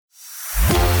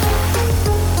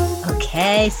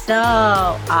Okay, so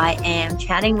I am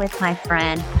chatting with my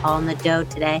friend Paul Nadeau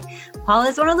today. Paul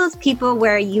is one of those people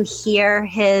where you hear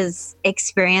his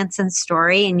experience and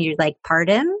story and you're like,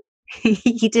 pardon?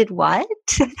 He did what?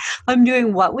 I'm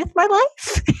doing what with my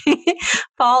life?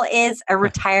 Paul is a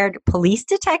retired police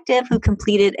detective who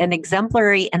completed an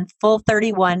exemplary and full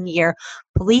 31-year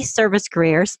police service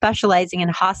career specializing in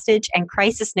hostage and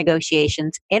crisis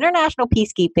negotiations, international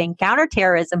peacekeeping,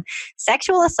 counterterrorism,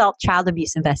 sexual assault, child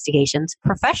abuse investigations,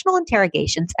 professional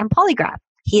interrogations, and polygraph.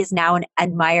 He is now an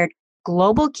admired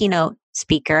global keynote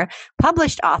speaker,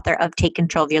 published author of Take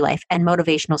Control of Your Life, and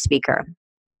motivational speaker.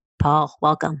 Paul,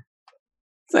 welcome.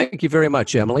 Thank you very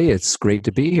much, Emily. It's great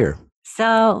to be here.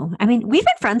 So, we've been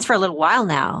friends for a little while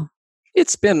now.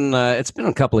 It's been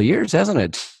a couple of years, hasn't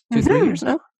it? 3 years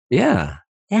now? Yeah.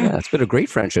 It's been a great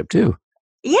friendship too.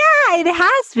 Yeah, it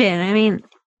has been.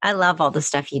 I love all the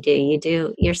stuff you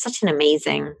do. You're such an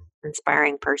amazing,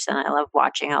 inspiring person. I love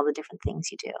watching all the different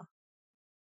things you do.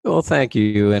 Well, thank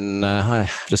you. And I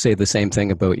have to say the same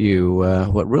thing about you.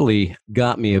 What really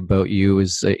got me about you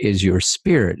is your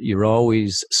spirit. You're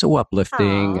always so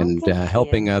uplifting and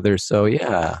helping others. So,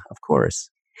 yeah, of course.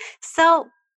 So,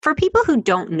 for people who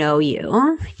don't know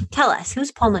you, tell us,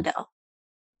 who's Paul Nadeau?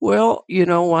 Well, you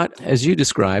know what? As you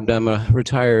described, I'm a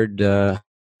retired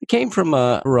I came from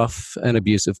a rough and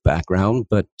abusive background,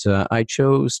 but I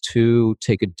chose to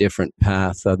take a different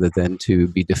path other than to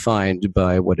be defined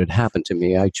by what had happened to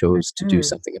me. I chose to do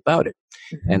something about it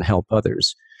and help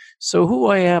others. So who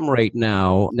I am right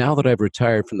now that I've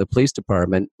retired from the police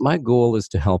department, my goal is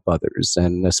to help others,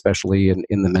 and especially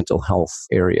in the mental health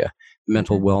area.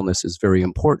 Mental wellness is very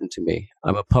important to me.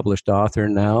 I'm a published author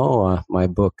now. My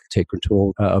book, Take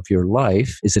Control of Your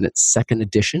Life, is in its second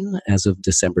edition as of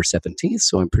December 17th,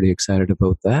 so I'm pretty excited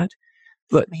about that.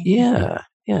 But yeah.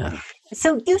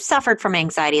 So you suffered from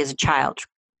anxiety as a child,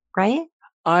 right?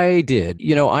 I did.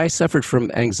 I suffered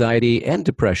from anxiety and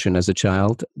depression as a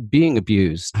child, being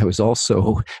abused. I was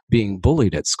also being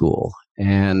bullied at school,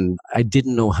 and I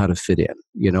didn't know how to fit in,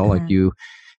 like you.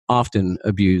 Often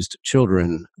abused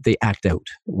children, they act out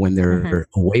when they're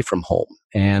away from home.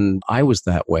 And I was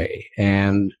that way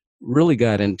and really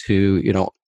got into,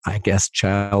 I guess,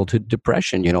 childhood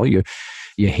depression.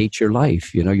 You hate your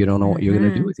life, you don't know what you're going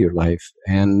to do with your life.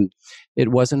 And it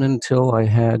wasn't until I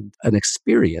had an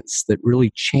experience that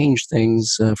really changed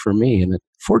things for me. And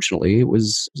fortunately, it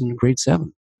was in grade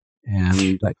 7.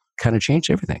 And that kind of changed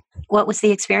everything. What was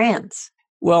the experience?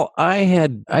 Well,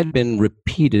 I'd been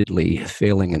repeatedly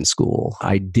failing in school.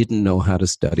 I didn't know how to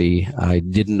study. I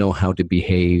didn't know how to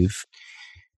behave.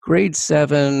 Grade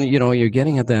 7, you're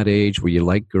getting at that age where you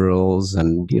like girls,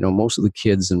 and, most of the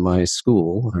kids in my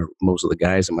school, or most of the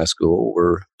guys in my school,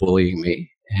 were bullying me,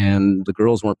 and the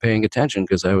girls weren't paying attention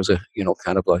because I was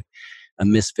kind of like a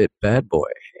misfit bad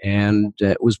boy. And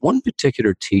it was one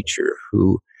particular teacher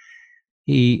who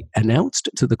he announced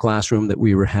to the classroom that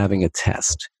we were having a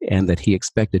test and that he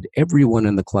expected everyone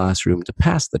in the classroom to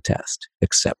pass the test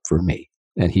except for me.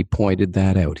 And he pointed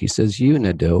that out. He says, "You,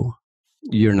 Nadeau,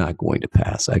 you're not going to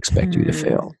pass. I expect you to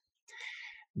fail."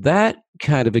 That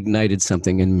kind of ignited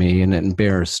something in me and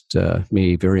embarrassed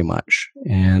me very much.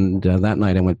 And that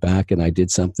night I went back and I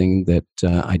did something that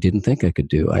I didn't think I could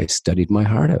do. I studied my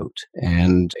heart out.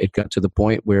 And it got to the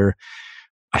point where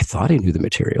I thought I knew the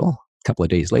material. A couple of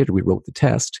days later, we wrote the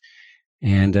test.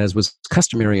 And as was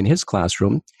customary in his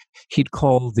classroom, he'd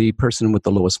call the person with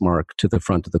the lowest mark to the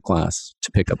front of the class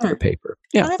to pick up their paper.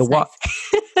 Yeah, that's nice.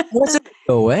 Wasn't it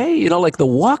though, eh? Like the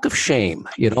walk of shame,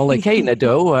 like, "Hey,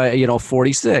 Nadeau,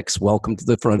 46, welcome to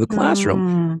the front of the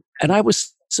classroom." And I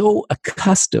was so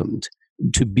accustomed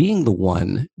to being the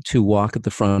one to walk at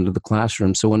the front of the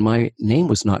classroom. So when my name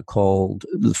was not called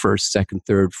the first, second,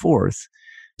 third, fourth,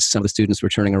 some of the students were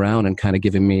turning around and kind of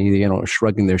giving me,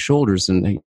 shrugging their shoulders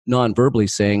and non-verbally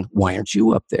saying, "Why aren't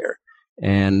you up there?"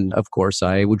 And of course,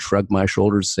 I would shrug my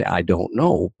shoulders and say, "I don't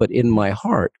know." But in my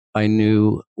heart, I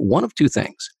knew one of two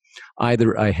things.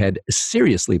 Either I had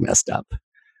seriously messed up,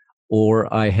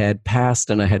 or I had passed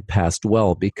and I had passed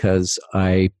well, because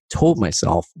I told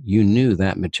myself, "You knew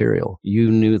that material.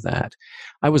 You knew that."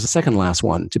 I was the second last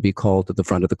one to be called to the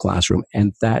front of the classroom,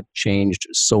 and that changed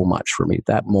so much for me.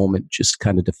 That moment just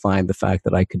kind of defined the fact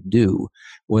that I could do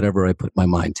whatever I put my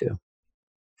mind to.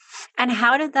 And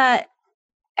how did that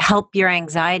help your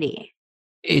anxiety?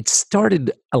 It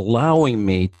started allowing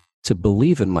me to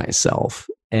believe in myself.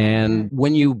 And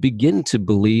when you begin to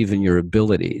believe in your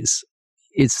abilities,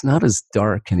 it's not as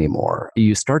dark anymore.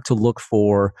 You start to look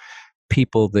for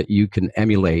people that you can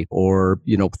emulate, or,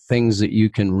 things that you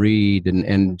can read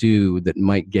and do that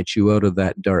might get you out of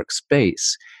that dark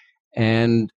space.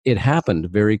 And it happened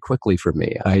very quickly for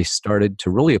me. I started to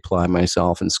really apply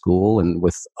myself in school and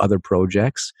with other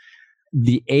projects.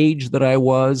 The age that I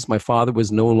was, my father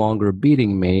was no longer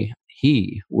beating me.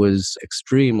 He was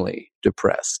extremely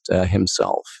depressed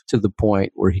himself to the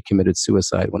point where he committed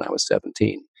suicide when I was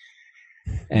 17.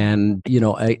 And,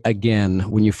 again,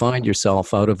 when you find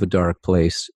yourself out of a dark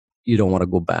place, you don't want to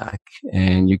go back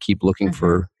and you keep looking Mm-hmm.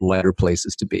 for lighter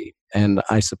places to be. And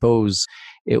I suppose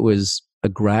it was a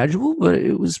gradual, but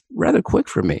it was rather quick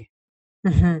for me.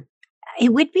 Mm-hmm.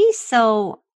 It would be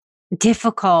so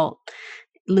difficult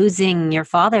losing your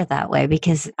father that way,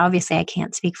 because obviously I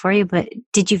can't speak for you, but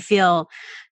did you feel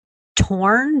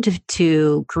torn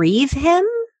to grieve him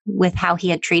with how he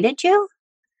had treated you?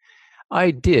 I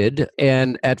did.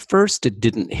 And at first, it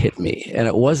didn't hit me. And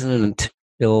it wasn't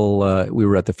until we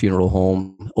were at the funeral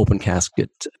home, open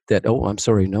casket, that, oh, I'm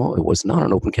sorry, no, it was not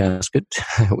an open casket.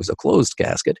 It was a closed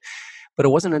casket. But it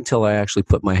wasn't until I actually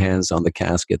put my hands on the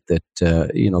casket that,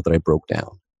 that I broke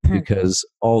down. Hmm. Because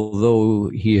although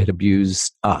he had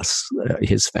abused us,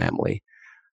 his family,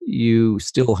 you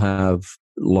still have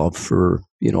love for,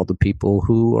 the people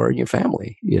who are in your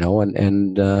family,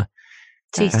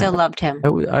 So you still loved him.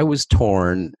 I was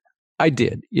torn. I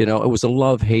did. It was a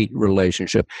love-hate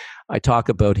relationship. I talk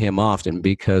about him often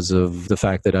because of the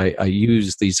fact that I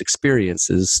use these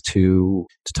experiences to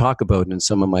talk about in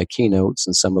some of my keynotes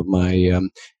and some of my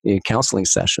counseling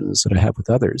sessions that I have with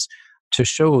others, to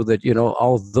show that,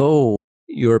 although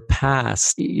your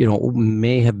past,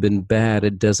 may have been bad,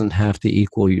 it doesn't have to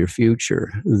equal your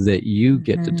future, that you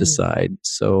get to Mm-hmm. decide.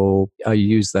 So I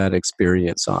use that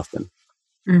experience often.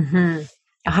 Mm-hmm.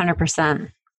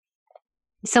 100%.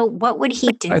 So what would he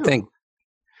I do? think,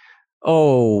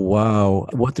 oh, wow.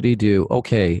 What did he do?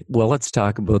 Okay, well, let's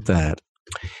talk about that.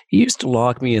 He used to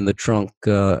lock me in the trunk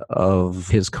of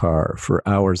his car for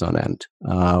hours on end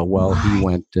while he What?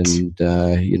 went and,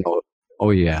 oh,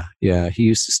 yeah, yeah. He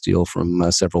used to steal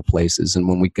from several places. And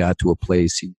when we got to a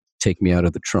place, he'd take me out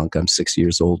of the trunk. I'm 6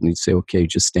 years old. And he'd say, okay,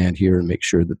 just stand here and make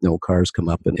sure that no cars come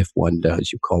up. And if one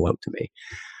does, you call out to me.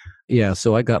 Yeah,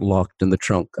 so I got locked in the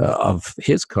trunk of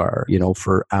his car,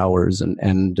 for hours,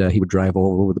 and he would drive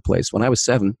all over the place. When I was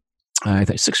 7, I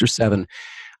think 6 or 7,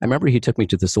 I remember he took me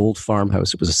to this old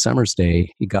farmhouse. It was a summer's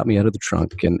day. He got me out of the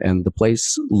trunk, and the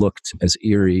place looked as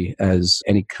eerie as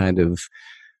any kind of,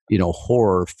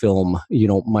 horror film,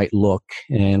 might look.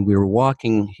 And we were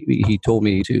walking. He told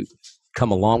me to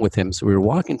come along with him, so we were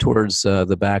walking towards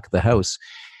the back of the house.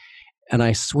 And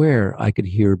I swear I could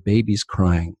hear babies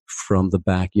crying from the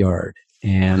backyard.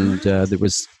 And What? there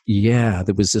was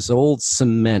this old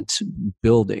cement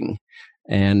building,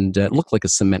 and it looked like a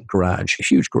cement garage, a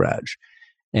huge garage.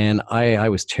 And I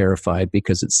was terrified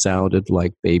because it sounded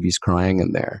like babies crying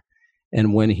in there.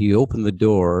 And when he opened the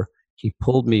door, he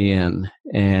pulled me in,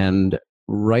 and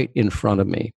right in front of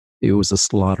me, it was a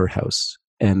slaughterhouse,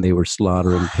 and they were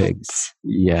slaughtering pigs.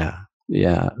 What? Yeah.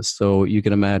 Yeah. So you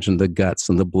can imagine the guts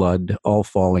and the blood all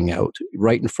falling out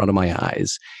right in front of my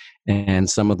eyes, and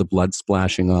some of the blood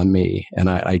splashing on me. And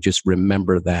I just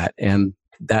remember that. And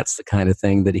that's the kind of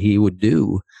thing that he would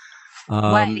do.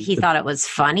 What? He thought it was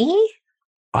funny?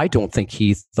 I don't think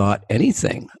he thought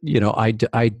anything.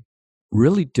 I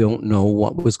really don't know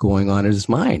what was going on in his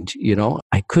mind.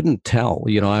 I couldn't tell.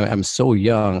 I'm so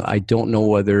young. I don't know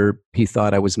whether he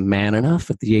thought I was man enough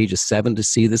at the age of 7 to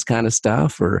see this kind of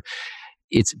stuff, or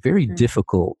it's very Mhm.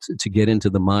 difficult to get into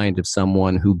the mind of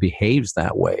someone who behaves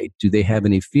that way. Do they have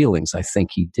any feelings? I think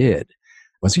he did.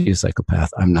 Was he a psychopath?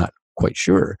 I'm not quite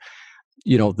sure.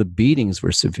 The beatings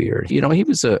were severe. He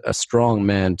was a strong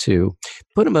man too.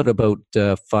 Put him at about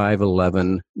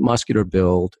 5'11", muscular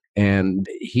build, and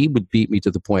he would beat me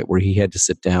to the point where he had to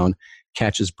sit down,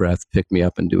 catch his breath, pick me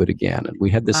up, and do it again. And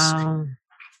we had this Wow.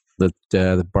 that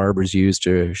the barbers used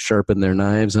to sharpen their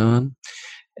knives on,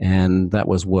 and that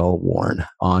was well worn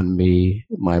on me,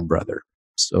 my brother.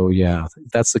 So yeah,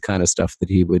 that's the kind of stuff that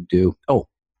he would do. Oh,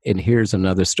 and here's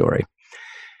another story.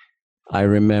 I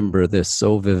remember this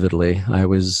so vividly. I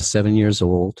was 7 years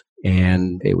old,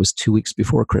 and it was 2 weeks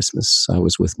before Christmas. I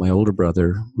was with my older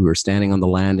brother. We were standing on the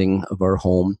landing of our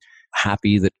home,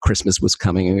 happy that Christmas was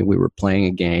coming. We were playing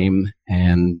a game,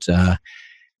 and the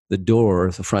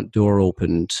front door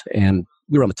opened, and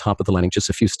we were on the top of the landing, just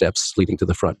a few steps leading to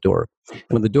the front door. And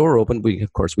when the door opened, we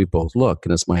both look,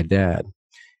 and it's my dad,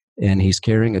 and he's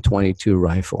carrying a .22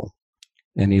 rifle.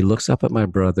 And he looks up at my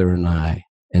brother and I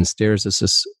and stares at us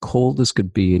as cold as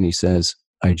could be. And he says,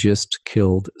 I just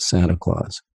killed Santa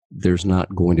Claus. There's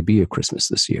not going to be a Christmas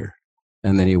this year.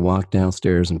 And then he walked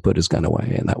downstairs and put his gun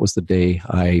away. And that was the day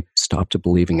I stopped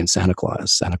believing in Santa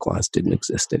Claus. Santa Claus didn't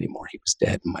exist anymore. He was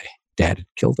dead. And my dad had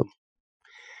killed him.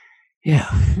 Yeah.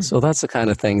 So that's the kind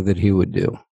of thing that he would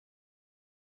do.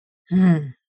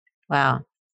 Mm. Wow.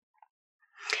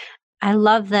 I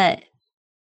love that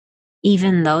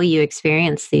even though you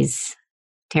experienced these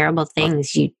terrible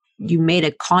things, you made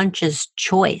a conscious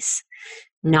choice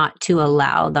not to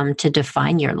allow them to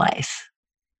define your life.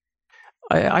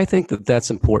 I think that that's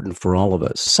important for all of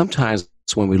us. Sometimes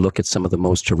when we look at some of the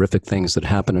most horrific things that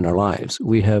happen in our lives,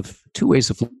 we have two ways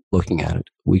of looking at it.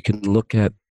 We can look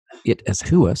at it as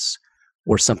to us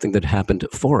or something that happened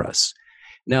for us.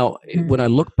 Now, Mm. when I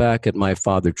look back at my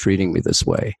father treating me this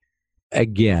way,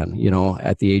 again,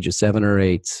 at the age of 7 or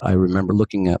 8, I remember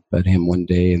looking up at him one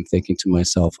day and thinking to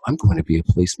myself, I'm going to be a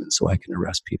policeman so I can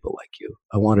arrest people like you.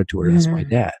 I wanted to arrest my Mm.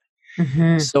 dad.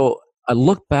 Mhm. So I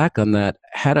look back on that.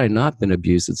 Had I not been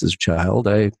abused as a child,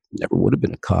 I never would have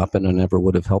been a cop and I never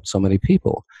would have helped so many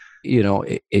people.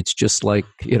 It's just like,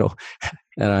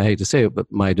 and I hate to say it, but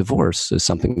my divorce is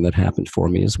something that happened for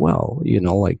me as well.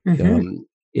 Mhm.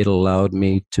 It allowed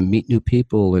me to meet new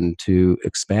people and to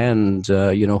expand,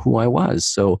 who I was.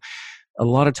 So a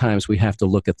lot of times we have to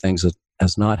look at things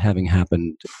as not having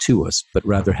happened to us, but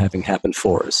rather having happened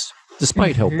for us,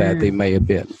 despite how bad they Mhm. may have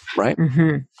been, right?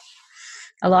 Mhm.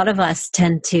 A lot of us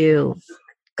tend to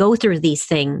go through these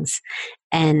things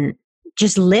and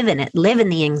just live in it, live in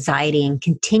the anxiety and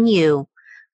continue,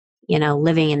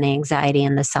 living in the anxiety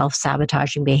and the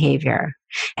self-sabotaging behavior.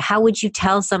 How would you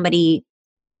tell somebody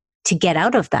to get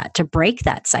out of that, to break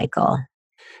that cycle?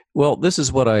 Well, this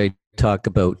is what I talk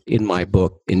about in my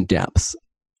book in depth.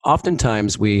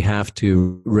 Oftentimes, we have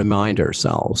to remind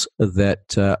ourselves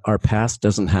that our past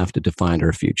doesn't have to define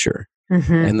our future,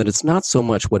 Mhm. and that it's not so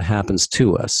much what happens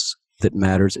to us that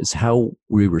matters, it's how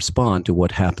we respond to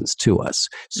what happens to us.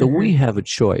 So we Mhm. have a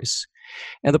choice.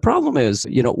 And the problem is,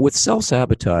 with self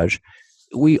sabotage,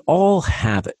 we all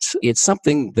have it. It's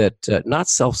something that not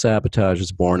self sabotage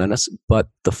is born in us, but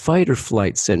the fight or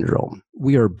flight syndrome.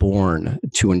 We are born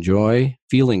to enjoy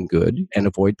feeling good and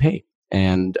avoid pain.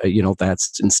 And,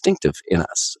 that's instinctive in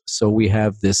us. So we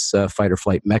have this fight or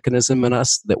flight mechanism in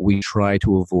us that we try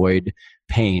to avoid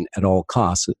pain at all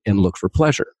costs and look for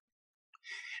pleasure.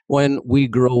 When we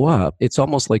grow up, it's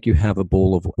almost like you have a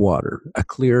bowl of water, a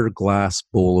clear glass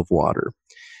bowl of water.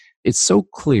 It's so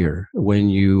clear when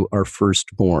you are first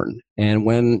born. And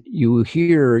when you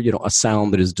hear, a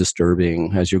sound that is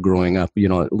disturbing as you're growing up, a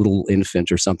little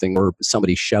infant or something, or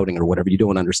somebody shouting or whatever, you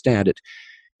don't understand it.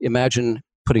 Imagine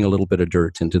putting a little bit of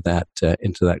dirt into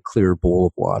that clear bowl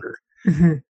of water.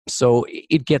 Mhm. So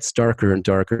it gets darker and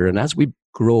darker. And as we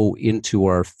grow into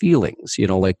our feelings,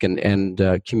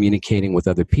 and communicating with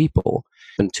other people,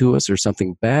 and to us or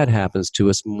something bad happens to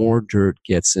us, more dirt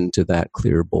gets into that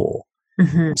clear bowl.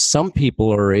 Mhm. Some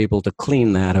people are able to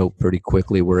clean that out pretty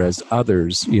quickly, whereas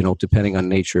others, depending on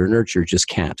nature or nurture, just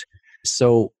can't.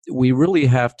 So we really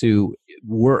have to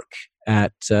work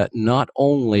at not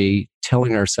only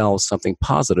telling ourselves something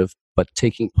positive, but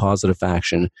taking positive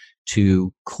action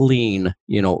to clean,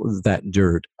 that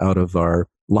dirt out of our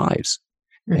lives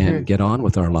and Mhm. get on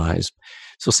with our lives.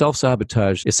 So self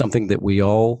sabotage is something that we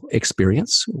all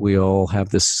experience. We all have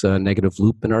this negative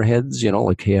loop in our heads,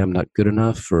 like, hey, I'm not good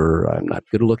enough, or I'm not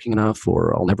good looking enough,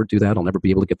 or I'll never do that. I'll never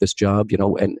be able to get this job,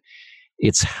 and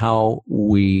it's how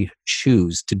we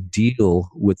choose to deal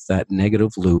with that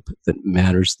negative loop that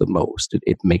matters the most.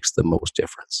 It makes the most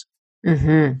difference.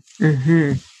 Mhm.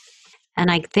 Mhm.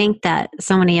 And I think that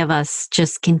so many of us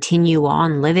just continue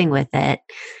on living with it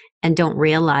and don't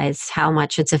realize how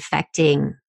much it's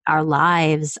affecting our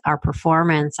lives, our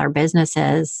performance, our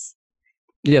businesses.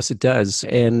 Yes, it does.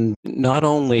 And not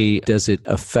only does it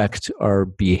affect our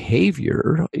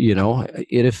behavior,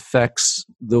 it affects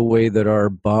the way that our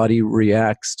body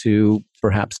reacts to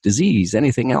perhaps disease,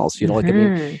 anything else.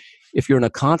 Mhm. If you're in a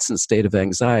constant state of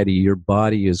anxiety, your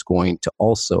body is going to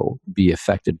also be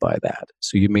affected by that.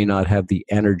 So you may not have the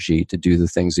energy to do the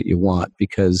things that you want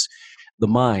because the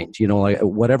mind, like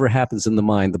whatever happens in the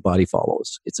mind, the body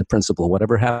follows. It's a principle.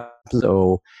 Whatever happens.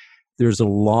 So there's a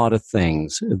lot of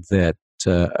things that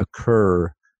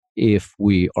occur if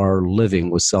we are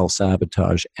living with self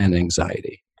sabotage and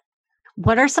anxiety.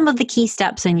 What are some of the key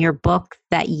steps in your book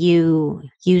that you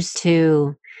use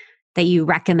to that you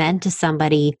recommend to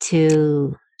somebody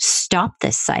to stop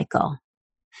this cycle?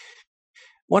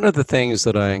 One of the things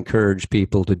that I encourage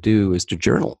people to do is to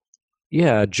journal.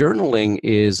 Yeah, journaling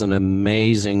is an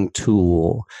amazing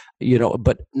tool,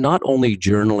 but not only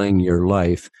journaling your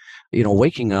life,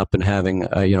 waking up and having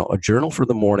a journal for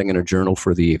the morning and a journal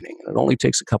for the evening. It only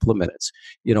takes a couple of minutes.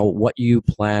 What you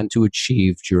plan to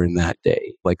achieve during that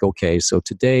day. Like, okay, so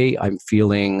today I'm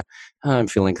feeling I'm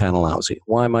feeling kind of lousy.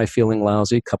 Why am I feeling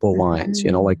lousy? Couple of lines,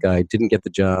 like I didn't get the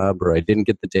job or I didn't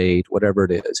get the date, whatever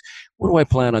it is. What do I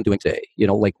plan on doing today?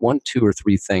 Like 1, 2, or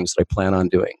 3 things that I plan on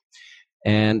doing.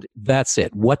 And that's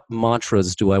it. What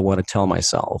mantras do I want to tell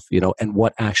myself, and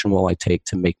what action will I take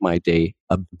to make my day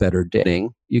a better day?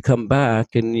 You come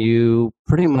back and you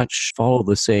pretty much follow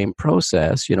the same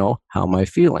process. How am I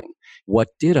feeling? What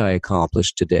did I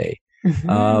accomplish today?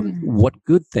 What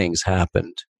good things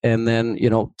happened? And then,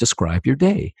 describe your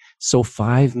day. So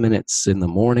 5 minutes in the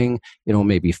morning,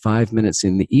 maybe 5 minutes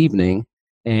in the evening.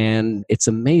 And it's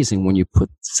amazing when you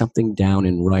put something down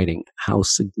in writing, how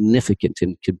significant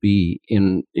it could be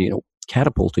in,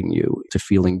 catapulting you to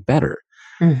feeling better.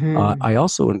 I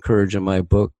also encourage in my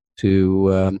book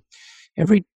to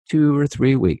every 2 or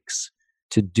 3 weeks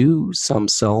to do some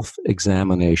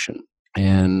self-examination.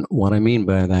 And what I mean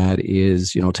by that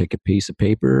is, take a piece of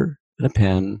paper and a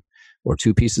pen or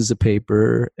 2 pieces of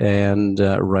paper and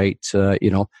write,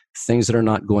 things that are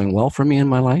not going well for me in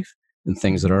my life and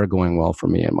things that are going well for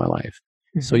me in my life.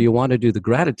 So you want to do the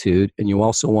gratitude, and you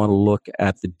also want to look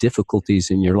at the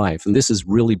difficulties in your life. And this is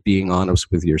really being honest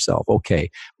with yourself. Okay,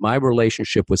 my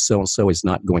relationship with so-and-so is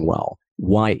not going well.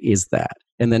 Why is that?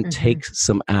 And then take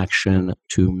some action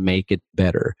to make it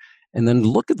better. And then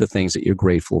look at the things that you're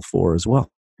grateful for as well.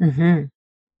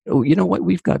 Oh, you know what?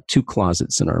 We've got 2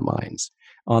 closets in our minds.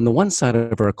 On the one side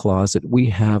of our closet, we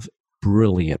have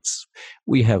brilliance.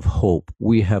 We have hope.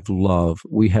 We have love.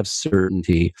 We have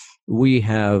certainty. We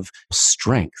have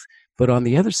strength. But on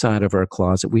the other side of our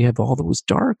closet, we have all those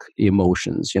dark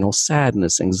emotions,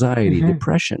 sadness, anxiety,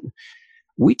 depression.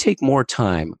 We take more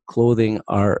time clothing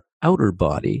our outer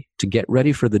body to get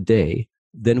ready for the day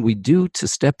than we do to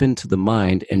step into the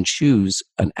mind and choose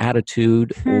an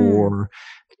attitude or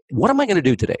what am I going to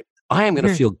do today? I am going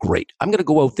to feel great. I'm going to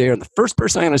go out there and the first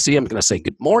person I'm going to see, I'm going to say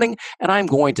good morning and I'm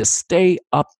going to stay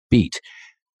upbeat.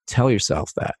 Tell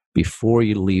yourself that before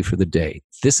you leave for the day.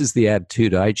 This is the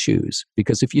attitude I choose,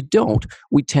 because if you don't,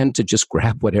 we tend to just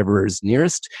grab whatever is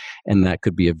nearest, and that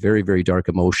could be a very, very dark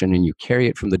emotion, and you carry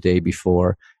it from the day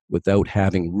before without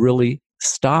having really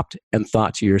stopped and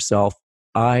thought to yourself,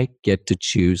 I get to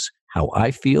choose how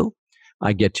I feel.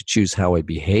 I get to choose how I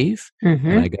behave,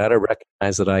 and I got to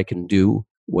recognize that I can do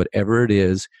whatever it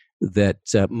is that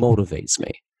motivates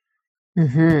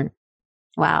me.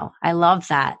 Wow. I love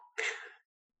that.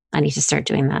 I need to start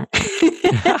doing that.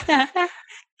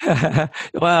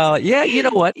 Well, yeah, you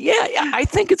know what? Yeah, I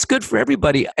think it's good for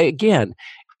everybody. Again,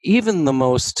 even the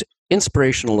most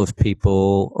inspirational of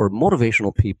people or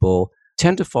motivational people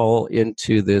tend to fall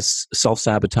into this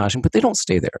self-sabotaging, but they don't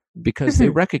stay there because they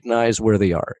recognize where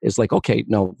they are. It's like, okay,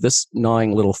 no, this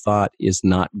gnawing little thought is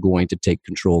not going to take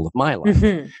control of my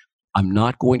life. I'm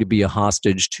not going to be a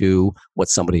hostage to what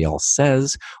somebody else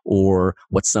says or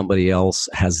what somebody else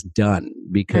has done,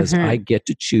 because I get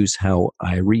to choose how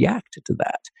I react to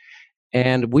that.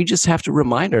 And we just have to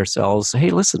remind ourselves,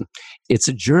 hey, listen, it's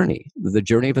a journey. The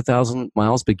journey of 1,000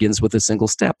 miles begins with a single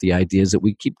step. The idea is that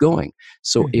we keep going.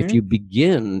 So if you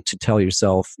begin to tell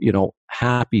yourself,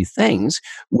 happy things,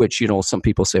 which, some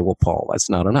people say, well, Paul, that's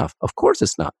not enough. Of course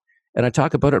it's not. And I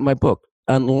talk about it in my book.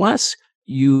 Unless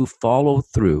you follow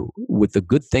through with the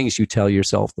good things you tell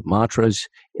yourself, the mantras,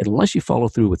 unless you follow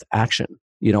through with action,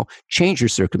 change your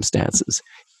circumstances.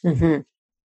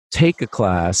 Take a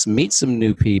class, meet some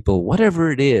new people, whatever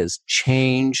it is,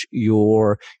 change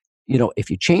your, if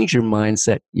you change your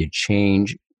mindset, you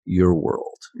change your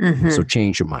world. So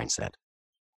change your mindset.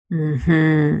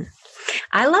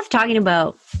 I love talking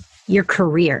about your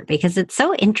career because it's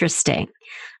so interesting.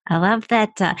 I love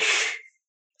that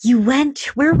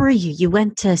where were you? You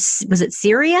went to, was it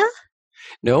Syria?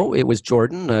 No, it was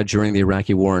Jordan during the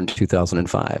Iraqi war in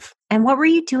 2005. And what were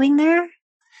you doing there?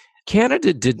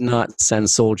 Canada did not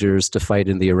send soldiers to fight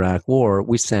in the Iraq war.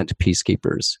 We sent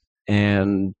peacekeepers.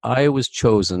 And I was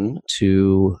chosen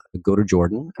to go to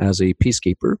Jordan as a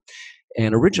peacekeeper.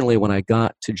 And originally, when I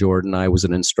got to Jordan, I was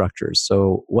an instructor.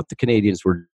 So what the Canadians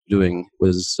were doing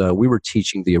was we were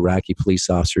teaching the Iraqi police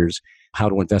officers how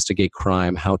to investigate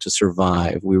crime, how to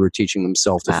survive. We were teaching them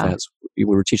self-defense. Wow.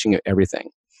 We were teaching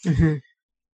everything.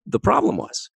 The problem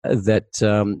was that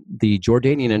the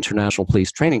Jordanian International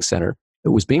Police Training Center, it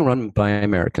was being run by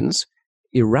Americans.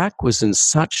 Iraq was in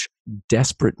such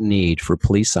desperate need for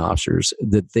police officers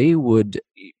that they would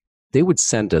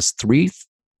send us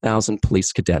 3,000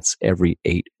 police cadets every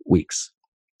 8 weeks.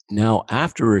 Now,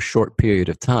 after a short period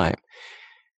of time,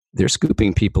 they're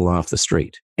scooping people off the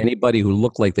street. Anybody who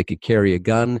looked like they could carry a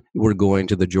gun were going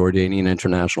to the Jordanian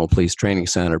International Police Training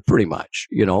Center, pretty much,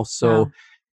 So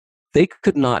they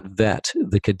could not vet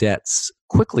the cadets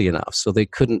quickly enough. So they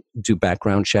couldn't do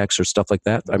background checks or stuff like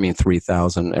that. I mean,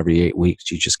 3,000 every 8 weeks,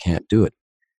 you just can't do it.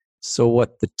 So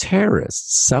what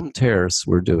some terrorists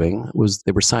were doing was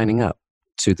they were signing up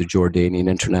to the Jordanian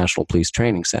International Police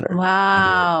Training Center.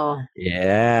 Wow.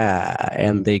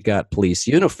 And they got police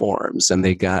uniforms and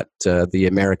they got the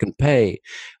American pay,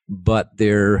 but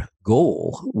their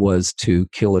goal was to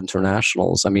kill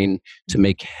internationals. I mean, to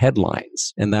make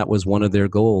headlines. And that was one of their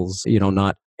goals.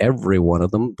 Not every one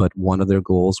of them, but one of their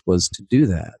goals was to do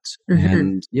that.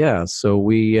 And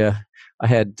so I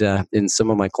had, in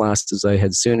some of my classes, I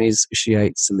had Sunnis,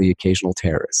 Shiites, and the occasional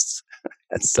terrorists.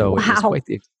 And so it was quite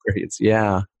the experience.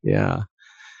 Yeah.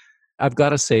 I've got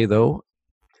to say, though,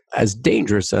 as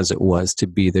dangerous as it was to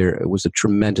be there, it was a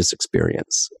tremendous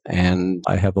experience. And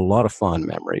I have a lot of fond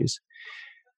memories.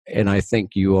 And I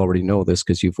think you already know this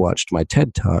because you've watched my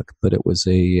TED Talk, but it was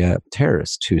a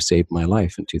terrorist who saved my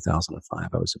life in 2005.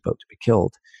 I was about to be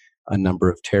killed. A number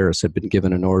of terrorists had been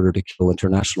given an order to kill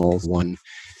internationals one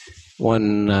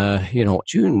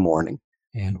June morning.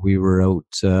 And we were out,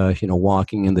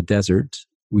 walking in the desert.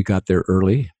 We got there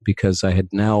early because I had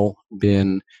now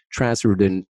been transferred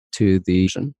into the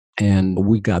ocean, and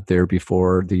we got there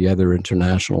before the other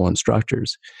international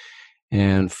instructors.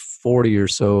 And 40 or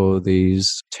so of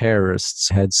these terrorists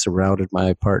had surrounded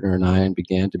my partner and I and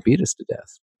began to beat us to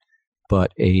death.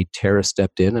 But a terrorist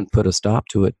stepped in and put a stop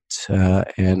to it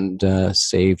and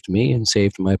saved me and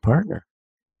saved my partner.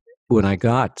 When I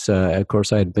got, of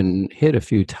course, I had been hit a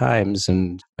few times,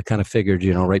 and I kind of figured,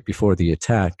 right before the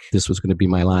attack, this was going to be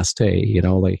my last day,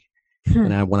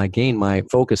 And when I gained my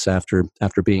focus after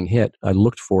being hit, I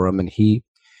looked for him, and I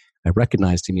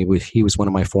recognized him. He was one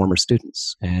of my former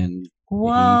students, and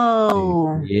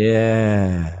whoa, he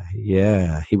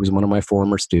was one of my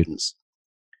former students.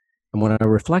 And when I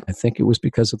reflect, I think it was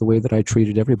because of the way that I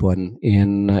treated everyone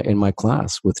in my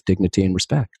class with dignity and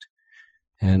respect.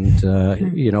 And,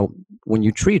 when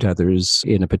you treat others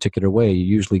in a particular way, you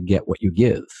usually get what you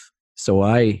give. So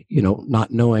I, not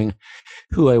knowing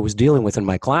who I was dealing with in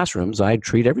my classrooms, I'd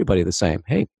treat everybody the same.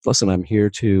 Hey, listen, I'm here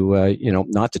to,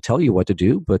 not to tell you what to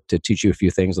do, but to teach you a few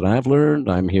things that I've learned.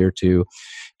 I'm here to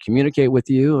communicate with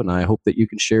you, and I hope that you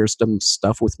can share some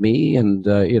stuff with me. And,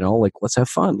 let's have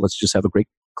fun. Let's just have a great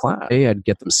class. Hey, I'd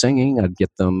get them singing. I'd get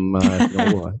them,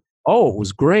 oh, it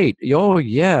was great. Oh,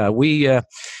 yeah.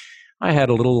 I had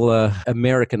a little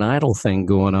American Idol thing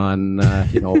going on,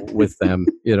 with them,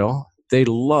 They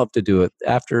love to do it.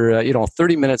 After,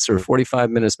 30 minutes or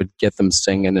 45 minutes would get them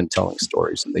singing and telling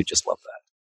stories, and they just love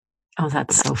that. Oh,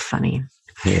 that's so funny.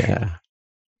 Yeah.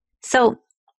 So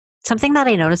something that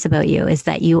I notice about you is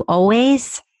that you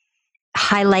always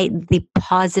highlight the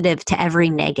positive to every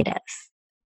negative.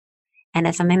 And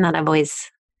it's something that I've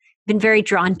always been very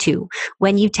drawn to.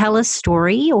 When you tell a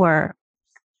story or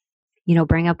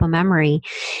bring up a memory,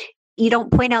 you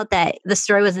don't point out that the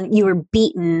story wasn't you were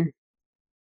beaten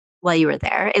while you were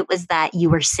there. It was that you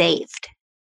were saved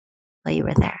while you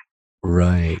were there.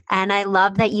 Right. And I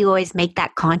love that you always make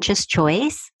that conscious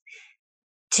choice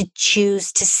to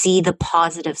choose to see the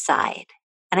positive side.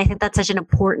 And I think that's such an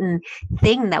important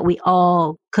thing that we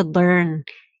all could learn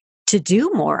to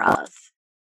do more of.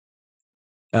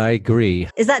 I agree.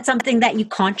 Is that something that you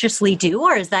consciously do,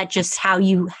 or is that just how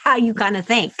you kind of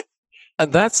think?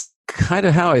 That's kind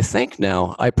of how I think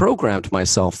now. I programmed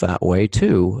myself that way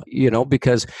too,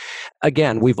 because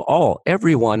again,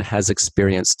 everyone has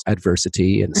experienced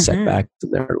adversity and setbacks in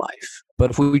their life.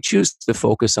 But if we choose to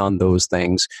focus on those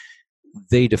things,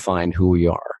 they define who we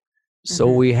are.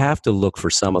 So we have to look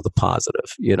for some of the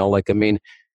positive,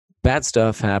 bad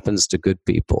stuff happens to good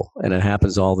people, and it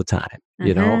happens all the time,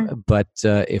 But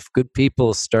if good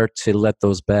people start to let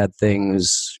those bad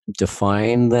things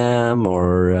define them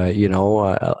or,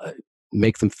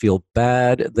 make them feel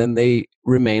bad, then they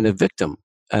remain a victim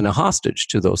and a hostage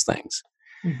to those things.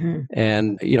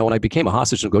 And, when I became a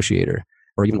hostage negotiator,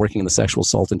 or even working in the sexual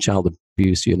assault and child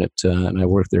abuse unit, and I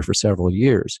worked there for several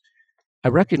years, I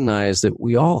recognized that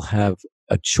we all have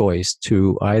a choice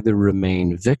to either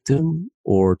remain victim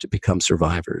or to become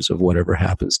survivors of whatever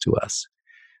happens to us.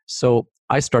 So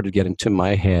I started getting to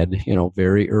my head,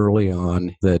 very early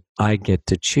on, that I get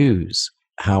to choose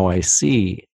how I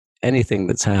see anything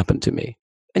that's happened to me.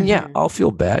 And yeah, I'll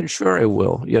feel bad. Sure, I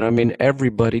will.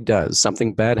 Everybody does.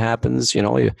 Something bad happens,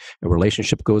 a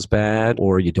relationship goes bad,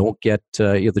 or you don't get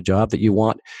the job that you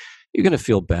want. you're going to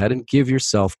feel bad, and give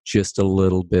yourself just a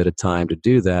little bit of time to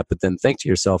do that. But then think to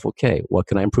yourself, okay, what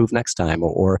can I improve next time?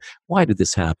 Or why did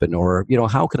this happen? Or,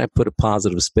 how can I put a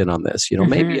positive spin on this?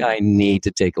 Maybe I need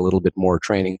to take a little bit more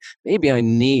training. Maybe I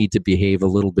need to behave a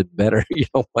little bit better,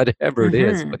 whatever it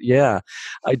is. But yeah,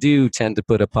 I do tend to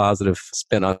put a positive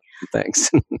spin on things.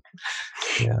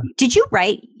 Yeah. Did you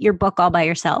write your book all by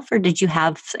yourself, or did you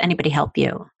have anybody help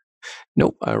you?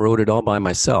 Nope, I wrote it all by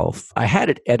myself. I had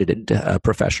it edited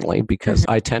professionally because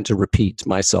I tend to repeat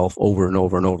myself over and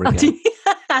over and over again.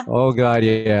 Oh, God,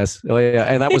 yes. Oh, yeah.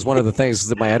 And that was one of the things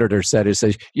that my editor said. He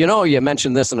says, you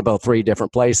mentioned this in about 3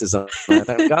 different places. And I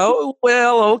thought, oh,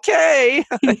 well, okay,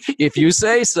 if you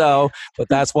say so. But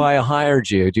that's why I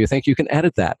hired you. Do you think you can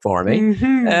edit that for me?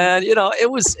 And, it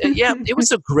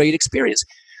was a great experience.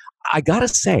 I got to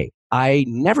say, I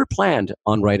never planned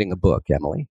on writing a book,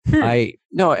 Emily.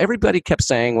 Everybody kept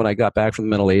saying when I got back from the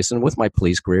Middle East and with my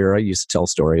police career, I used to tell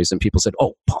stories and people said,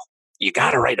 oh, Paul, you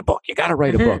got to write a book. You got to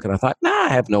write a book. And I thought, I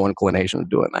have no inclination of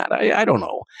doing that. I don't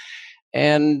know.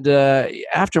 And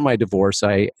after my divorce,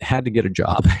 I had to get a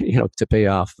job, to pay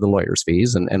off the lawyer's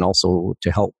fees and also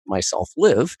to help myself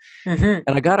live. And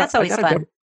That's always fun.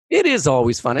 It is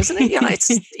always fun, isn't it?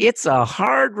 It's a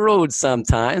hard road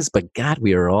sometimes, but God,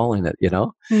 we are all in it,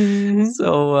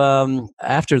 So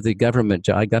after the government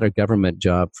job, I got a government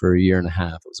job for 1.5 years.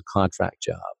 It was a contract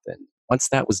job. And once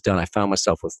that was done, I found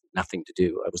myself with nothing to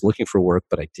do. I was looking for work,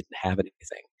 but I didn't have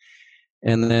anything.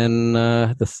 And then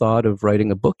the thought of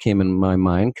writing a book came in my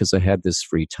mind because I had this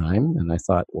free time. And I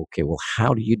thought, okay, well,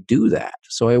 how do you do that?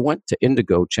 So I went to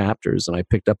Indigo Chapters and I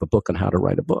picked up a book on how to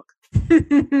write a book.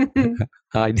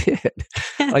 I did.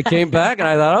 I came back and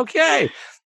I thought, okay.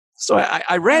 So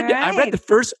I read the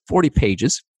first 40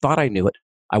 pages, thought I knew it.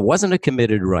 I wasn't a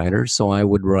committed writer, so I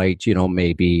would write,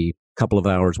 maybe a couple of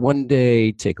hours one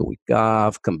day, take a week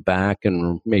off, come back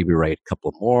and maybe write a couple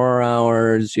of more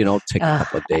hours, take a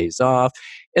couple of days off.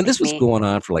 And this was going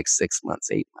on for like 6 months,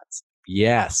 8 months.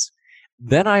 Yes.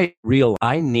 Then I realized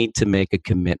I need to make a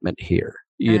commitment here.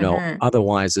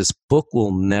 Otherwise this book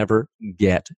will never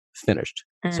get finished.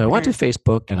 So I went to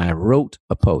Facebook and I wrote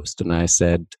a post and I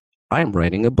said, I'm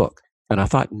writing a book. And I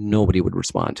thought nobody would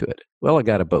respond to it. Well, I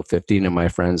got about 15 of my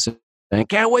friends saying,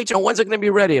 can't wait, John, when's it going to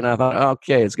be ready? And I thought,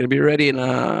 okay, it's going to be ready in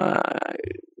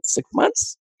 6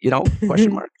 months,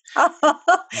 question mark.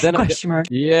 Then question mark.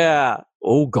 Yeah.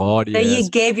 Oh, God, so yes. you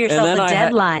gave yourself a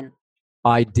deadline.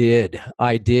 I did.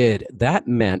 That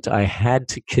meant I had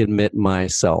to commit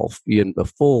myself,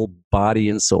 the full body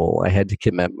and soul. I had to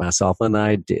commit myself, and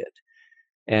I did.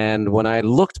 And when I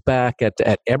looked back at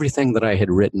everything that I had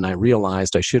written, I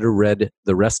realized I should have read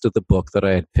the rest of the book that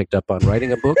I had picked up on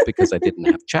writing a book because I didn't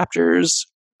have chapters.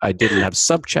 I didn't have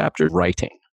sub-chapter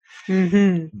writing.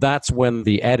 That's when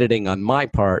the editing on my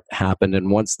part happened.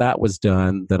 And once that was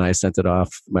done, then I sent it off.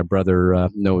 My brother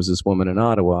knows this woman in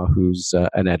Ottawa who's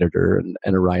an editor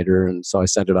and a writer. And so I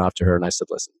sent it off to her and I said,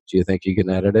 listen, do you think you can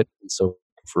edit it? And so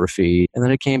for a fee. And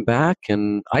then it came back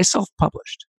and I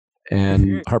self-published.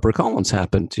 And HarperCollins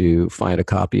happened to find a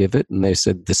copy of it. And they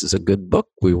said, this is a good book.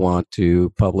 We want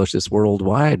to publish this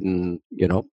worldwide. And,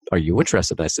 are you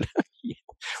interested? I said,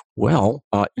 well,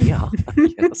 yeah.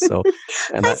 So,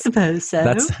 and I suppose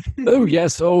so. Oh,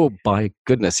 yes. Oh, by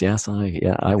goodness. Yes, I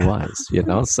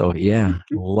was, so yeah,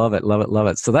 love it.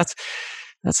 So that's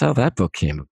how that book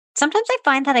came. Sometimes I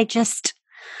find that I just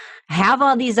have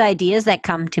all these ideas that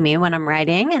come to me when I'm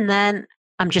writing and then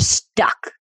I'm just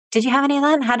stuck. Did you have any of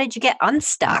that? How did you get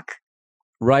unstuck?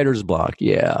 Writer's block,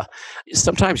 yeah.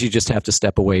 Sometimes you just have to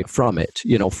step away from it,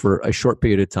 for a short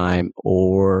period of time.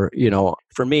 Or,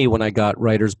 for me, when I got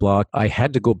writer's block, I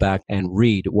had to go back and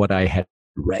read what I had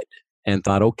read and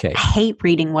thought, okay. I hate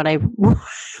reading what I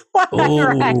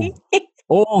write.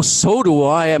 Oh, so do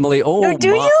I, Emily. Oh,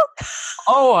 do you?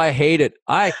 Oh, I hate it.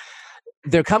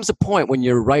 There comes a point when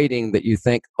you're writing that you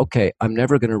think, okay, I'm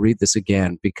never going to read this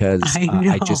again because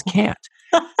I just can't.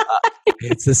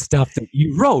 It's the stuff that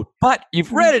you wrote, but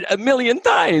you've read it a million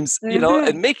times,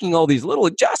 and making all these little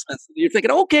adjustments. You're thinking,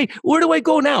 okay, where do I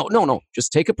go now? No,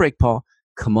 just take a break, Paul.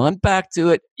 Come on back to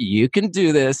it. You can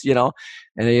do this, and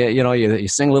you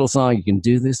sing a little song. You can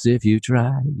do this if you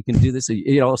try. You can do this, so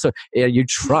you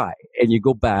try and you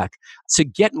go back to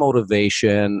get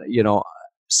motivation.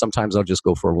 Sometimes I'll just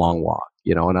go for a long walk,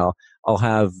 and I'll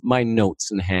have my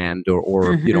notes in hand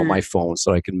or my phone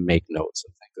so I can make notes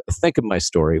and think of my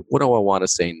story. What do I want to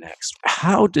say next?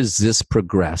 How does this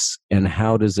progress and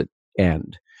how does it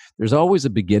end? There's always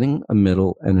a beginning, a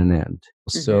middle, and an end.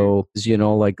 So,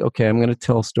 okay, I'm going to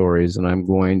tell stories and I'm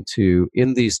going to,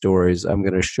 in these stories, I'm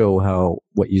going to show how,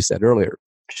 what you said earlier,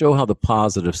 show how the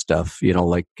positive stuff,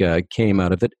 came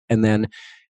out of it, and then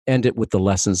end it with the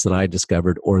lessons that I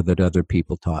discovered or that other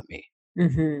people taught me.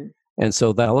 Mm-hmm. And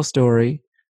so tell a story,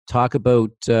 talk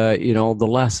about, the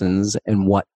lessons and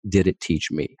what did it teach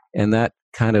me. And that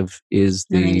kind of is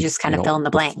And then you just kind of fill in the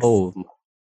the blanks. flow of,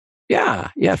 yeah,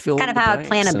 fill Kind in of the how I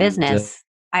plan a blanks. business.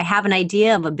 I have an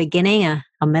idea of a beginning,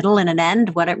 a middle, and an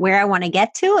end, where I want to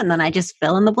get to, and then I just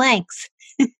fill in the blanks.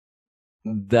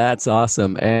 That's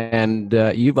awesome. And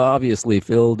you've obviously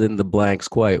filled in the blanks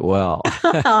quite well.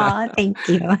 Aw, thank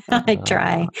you. I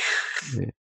try. Yeah.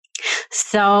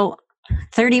 So,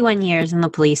 31 years in the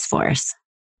police force.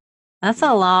 That's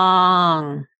a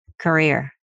long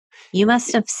career. You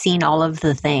must have seen all of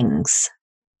the things.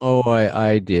 Oh,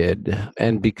 I did.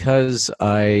 And because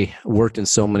I worked in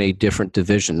so many different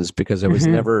divisions, because I was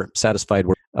Mhm. never satisfied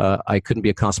where I couldn't be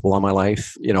a constable all my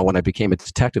life. When I became a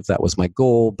detective, that was my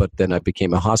goal. But then I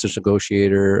became a hostage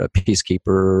negotiator, a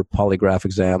peacekeeper, polygraph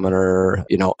examiner,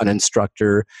 an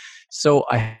instructor. So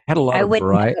I had a lot I of would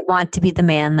variety. never want to be the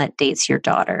man that dates your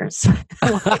daughters.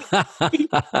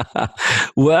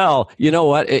 Well, you know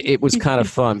what? It was kind of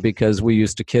fun because we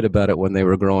used to kid about it when they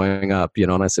were growing up,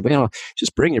 and I said,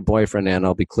 just bring your boyfriend in.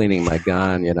 I'll be cleaning my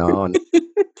gun, and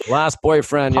last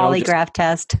boyfriend, just Polygraph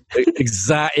test.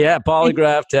 yeah,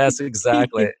 polygraph test,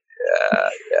 exactly.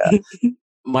 Yeah.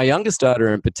 My youngest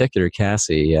daughter in particular,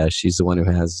 Cassie, she's the one who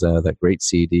has that great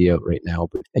CD out right now,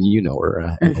 and you know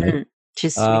her, Emily. Mhm.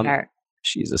 She's a Um, sweetheart.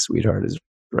 she's a sweetheart, is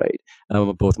right.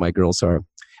 Both my girls are.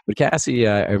 But Cassie,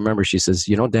 I remember she says,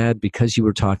 Dad, because you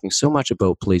were talking so much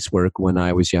about police work when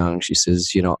I was young, she says,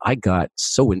 I got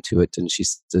so into it. And she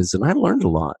says, and I learned a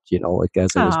lot,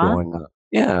 as I was Aw. growing up.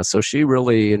 Yeah, so she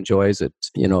really enjoys it,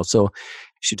 So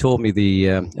she told me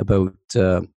about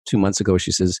 2 months ago,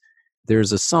 she says,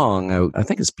 there's a song out, I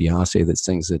think it's Beyonce that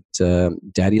sings it,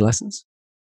 Daddy Lessons.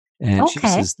 And she Okay.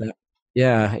 says that,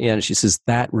 yeah, and she says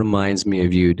that reminds me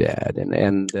of you, Dad,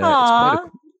 and Aw.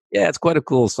 it's quite a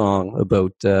cool song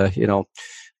about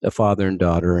a father and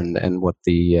daughter, and what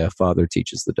the father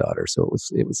teaches the daughter. So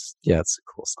it was yeah, it's a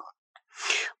cool song.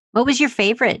 What was your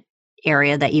favorite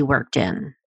area that you worked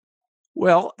in?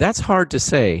 Well, that's hard to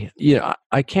say.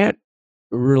 I can't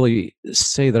really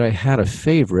say that I had a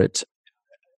favorite.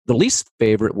 The least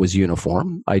favorite was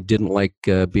uniform. I didn't like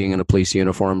being in a police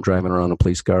uniform, driving around a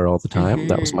police car all the time.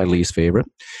 That was Mhm. my least favorite.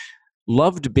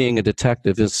 Loved being a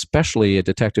detective, especially a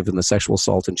detective in the sexual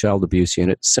assault and child abuse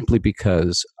unit, simply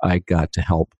because I got to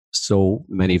help so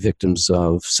many victims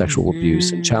of sexual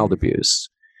abuse and child Mhm. abuse.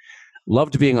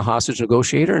 Loved being a hostage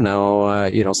negotiator. Now,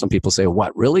 some people say,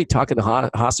 "What, really? Talking to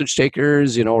hostage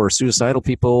takers, or suicidal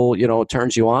people,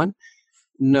 turns you on?"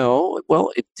 No,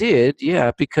 well, it did,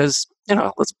 yeah, because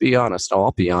let's be honest.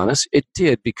 I'll be honest. It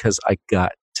did because I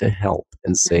got to help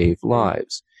and save Mhm.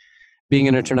 lives. Being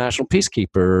an international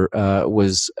peacekeeper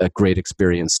was a great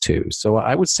experience too. So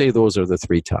I would say those are the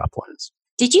three top ones.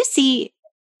 Did you see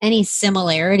any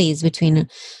similarities between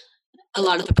a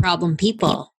lot of the problem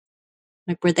people?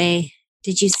 Like,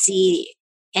 did you see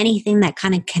anything that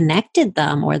kind of connected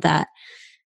them or that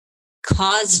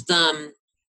caused them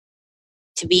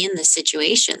to be in the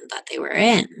situation that they were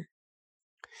in?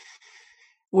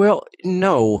 Well,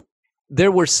 no,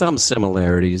 there were some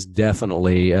similarities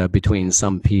definitely between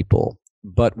some people,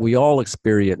 but we all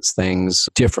experience things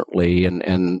differently,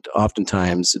 and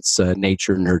oftentimes it's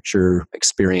nature nurture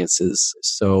experiences.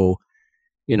 So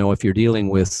if you're dealing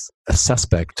with a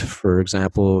suspect, for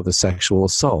example, of a sexual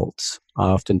assault,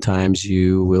 oftentimes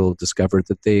you will discover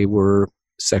that they were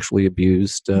sexually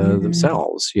abused Mhm.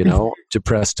 themselves,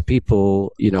 depressed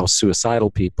people,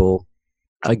 suicidal people.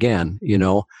 Again,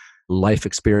 life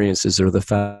experiences or the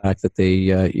fact that they,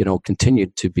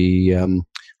 continued to be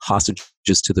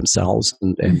hostages to themselves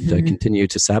and Mhm. continue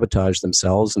to sabotage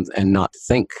themselves and not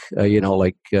think,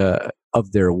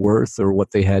 of their worth or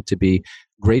what they had to be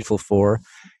grateful for.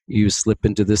 You slip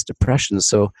into this depression.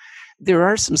 So there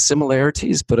are some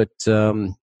similarities, but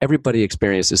everybody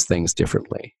experiences things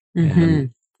differently. And,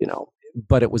 Mhm. you know,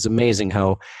 but it was amazing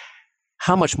how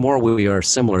much more we are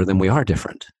similar than we are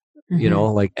different.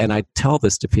 Mhm. And I tell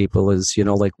this to people is,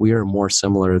 we are more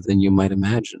similar than you might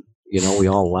imagine. We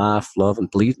all laugh, love,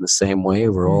 and bleed in the same way.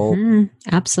 We're all, Mhm.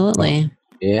 Absolutely.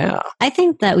 yeah. I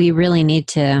think that we really need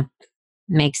to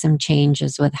make some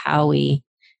changes with how we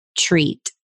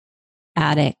treat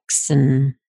addicts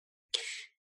and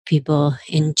people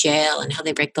in jail and how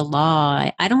they break the law.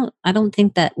 I don't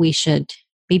think that we should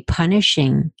be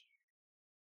punishing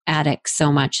addicts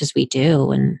so much as we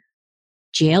do and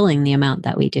jailing the amount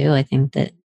that we do. I think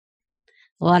that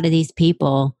a lot of these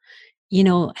people,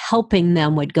 helping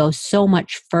them would go so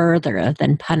much further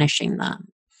than punishing them.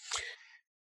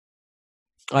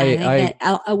 And I think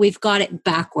I that we've got it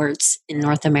backwards in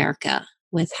North America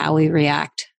with how we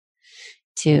react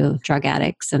to drug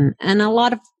addicts and a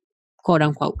lot of quote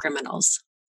unquote criminals.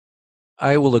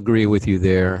 I will agree with you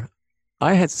there.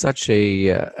 I had such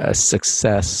a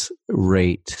success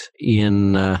rate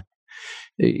in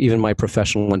even my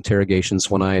professional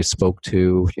interrogations when I spoke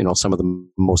to some of the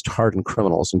most hardened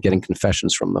criminals and getting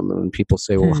confessions from them. And people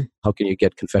say, "Well, Hmm. how can you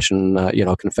get confession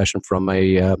from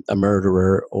a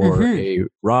murderer or Hmm. a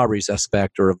robbery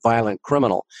suspect or a violent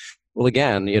criminal?" Well,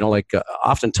 again,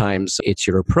 oftentimes it's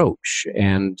your approach.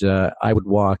 And I would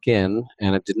walk in,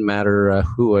 and it didn't matter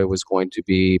who I was going to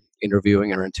be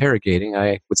interviewing or interrogating.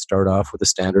 I would start off with a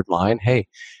standard line: "Hey,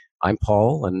 I'm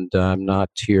Paul, and I'm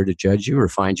not here to judge you or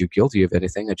find you guilty of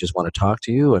anything. I just want to talk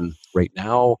to you. And right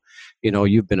now,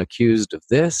 you've been accused of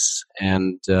this,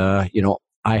 and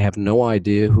I have no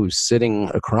idea who's sitting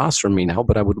across from me now,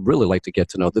 but I would really like to get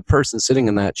to know the person sitting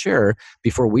in that chair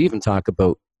before we even talk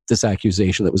about this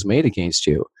accusation that was made against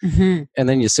you." Hmm. And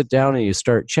then you sit down and you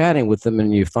start chatting with them,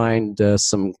 and you find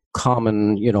some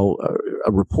common,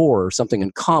 a rapport or something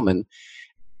in common,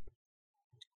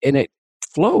 and it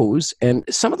flows. And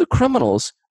some of the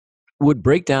criminals would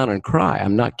break down and cry.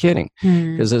 I'm not kidding.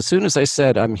 Hmm. Because as soon as I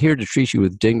said, "I'm here to treat you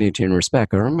with dignity and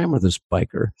respect," I remember this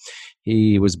biker.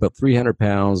 He was about 300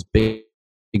 pounds, big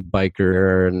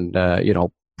biker,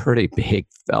 and, pretty big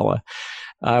fella.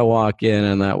 I walk in,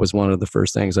 and that was one of the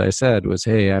first things I said was,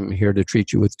 "Hey, I'm here to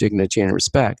treat you with dignity and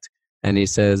respect." And he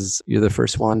says, "You're the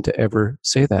first one to ever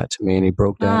say that to me." And he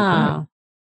broke down crying.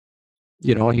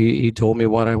 Wow. He told me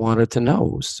what I wanted to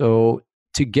know. So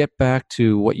to get back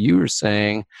to what you were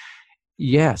saying,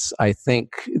 yes, I think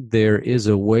there is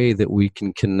a way that we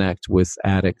can connect with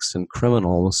addicts and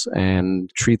criminals and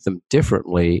treat them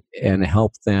differently and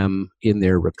help them in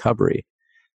their recovery,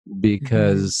 Hmm.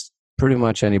 because pretty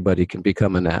much anybody can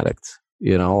become an addict.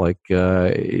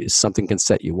 Something can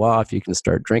set you off. You can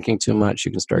start drinking too much.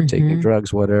 You can start taking Hmm.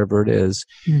 drugs, whatever it is.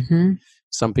 Hmm.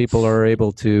 Some people are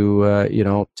able to,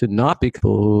 to not be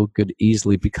people who could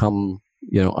easily become,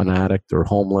 an addict or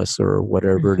homeless or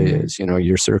whatever it Hmm. is.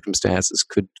 Your circumstances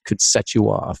could set you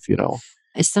off.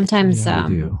 Sometimes Yeah,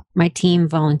 they do. my team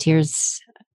volunteers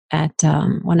at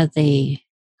one of the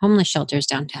homeless shelters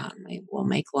downtown. We will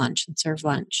make lunch and serve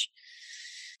lunch.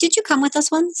 Did you come with us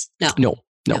once? No, No,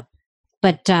 no. no.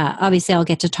 But obviously, I'll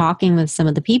get to talking with some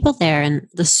of the people there and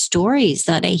the stories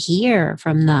that I hear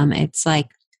from them. It's like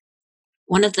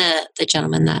one of the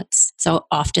gentlemen that's so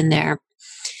often there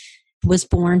was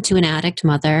born to an addict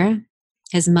mother.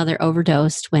 His mother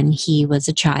overdosed when he was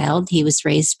a child. He was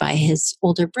raised by his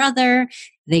older brother.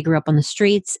 They grew up on the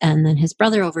streets, and then his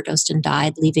brother overdosed and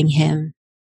died, leaving him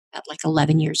at like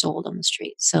 11 years old on the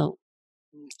street. So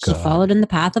he God. followed in the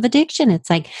path of addiction. It's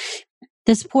like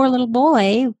this poor little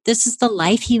boy, this is the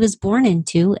life he was born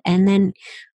into. And then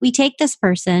we take this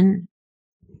person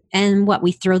and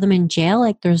we throw them in jail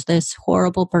like there's this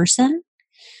horrible person.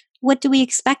 What do we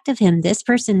expect of him? This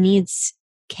person needs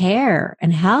care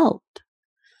and help,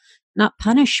 not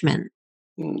punishment.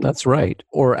 That's right.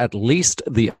 Or at least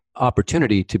the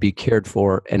opportunity to be cared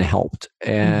for and helped.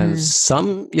 And Mm-hmm.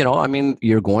 some,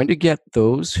 you're going to get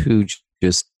those who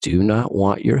just do not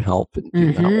want your help and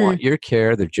do not Mm-hmm. want your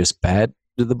care. They're just bad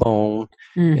to the bone.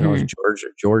 As Mm-hmm.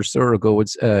 George Thorogood would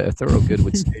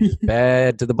say, just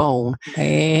bad to the bone.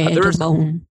 Bad to the There's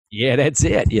bone. Yeah, that's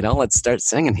it. Let's start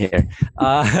singing here.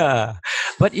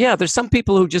 But yeah, there's some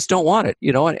people who just don't want it,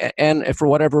 and for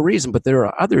whatever reason. But there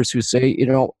are others who say,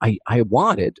 I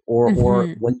want it, or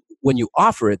Mm-hmm. when you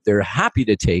offer it, they're happy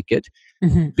to take it,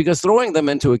 Mm-hmm. because throwing them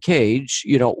into a cage,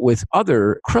 with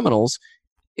other criminals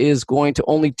is going to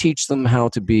only teach them how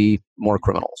to be more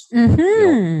criminals,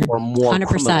 Mm-hmm. or more 100%.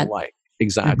 criminal-like. Mm-hmm.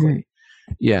 Exactly.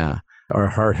 Yeah. Our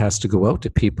heart has to go out to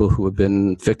people who have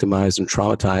been victimized and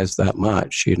traumatized that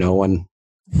much, and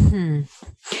Hmm.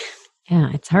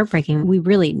 Yeah, it's heartbreaking. We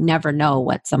really never know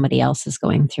what somebody else is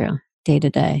going through day to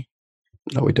day.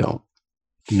 no, we don't.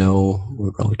 No, we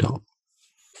really don't.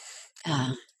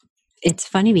 Uh, it's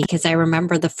funny because I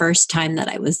remember the first time that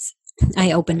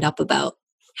I opened up about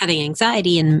having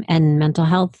anxiety and mental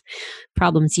health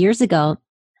problems years ago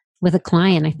with a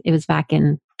client. It was back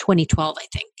in 2012, I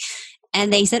think.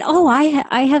 And they said, "Oh,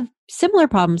 I have similar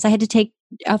problems. I had to take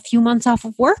a few months off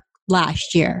of work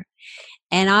last year."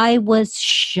 And I was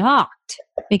shocked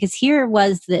because here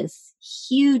was this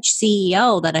huge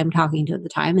CEO that I'm talking to at the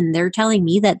time, and they're telling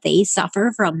me that they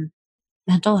suffer from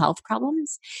mental health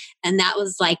problems. And that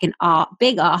was like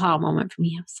big aha moment for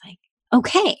me. I was like,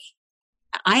 okay,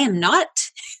 I am not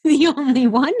the only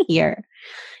one here.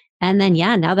 And then,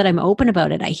 yeah, now that I'm open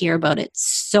about it, I hear about it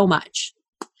so much.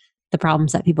 the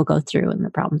problems that people go through and the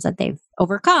problems that they've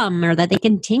overcome or that they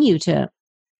continue to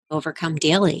overcome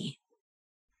daily.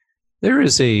 There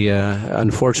is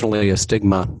unfortunately, a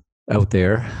stigma out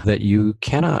there that you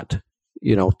cannot,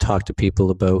 talk to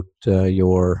people about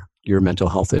your mental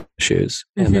health issues,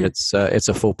 and that it's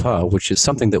a faux pas, which is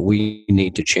something that we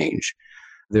need to change.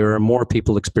 There are more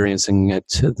people experiencing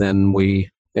it than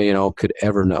we, could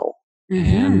ever know,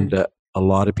 and a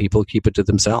lot of people keep it to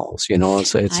themselves.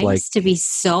 It's I like, used to be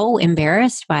so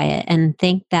embarrassed by it and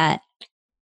think that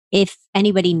if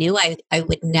anybody knew, I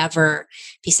would never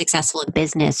be successful in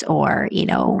business or,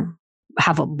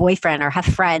 have a boyfriend or have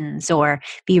friends or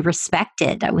be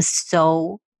respected. I was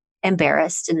so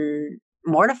embarrassed and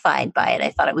mortified by it.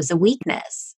 I thought it was a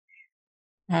weakness.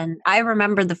 And I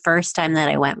remember the first time that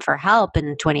I went for help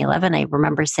in 2011, I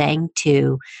remember saying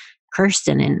to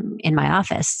Kirsten in my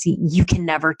office, you can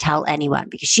never tell anyone,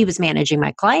 because she was managing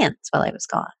my clients while I was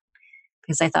gone.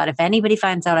 Because I thought if anybody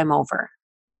finds out, I'm over.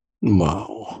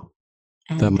 wow,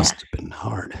 that And must have been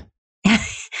hard.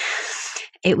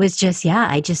 it was just, yeah,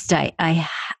 I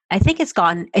think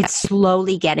it's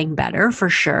slowly getting better for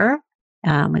sure.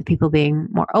 With people being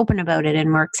more open about it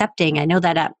and more accepting. I know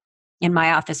that in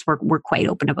my office, we're quite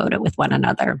open about it with one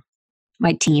another.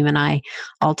 My team and I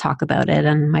all talk about it,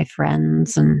 and my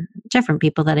friends and different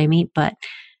people that I meet. But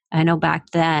I know back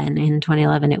then in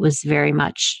 2011, it was very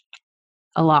much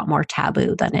a lot more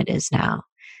taboo than it is now.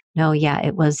 No, yeah,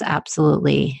 it was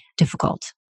absolutely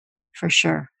difficult for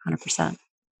sure. 100%.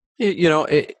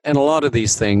 And a lot of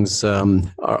these things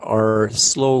are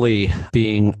slowly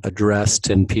being addressed,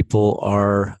 and people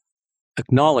are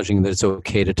acknowledging that it's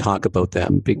okay to talk about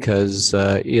them because,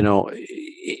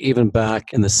 even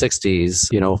back in the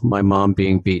 60s, my mom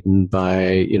being beaten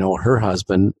by, her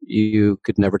husband, you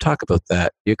could never talk about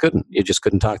that. You couldn't. You just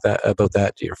couldn't talk about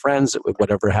that to your friends.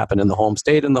 Whatever happened in the home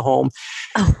stayed in the home.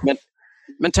 Oh.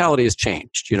 Mentality has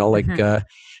changed,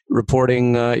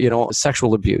 reporting,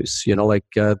 sexual abuse,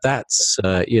 that's,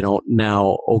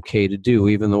 now okay to do,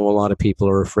 even though a lot of people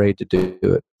are afraid to do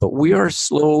it. But we are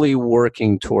slowly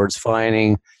working towards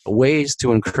finding ways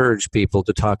to encourage people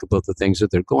to talk about the things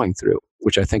that they're going through,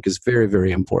 which I think is very,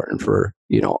 very important for,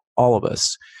 all of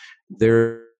us.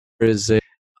 There is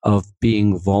of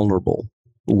being vulnerable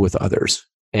with others.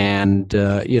 And,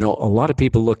 a lot of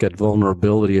people look at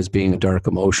vulnerability as being a dark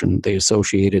emotion. They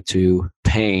associate it to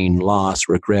pain, loss,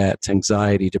 regret,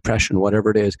 anxiety, depression, whatever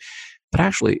it is. But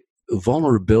actually,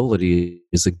 vulnerability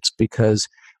is because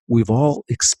we've all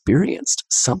experienced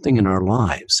something in our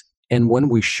lives. And when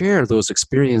we share those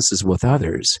experiences with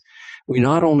others, we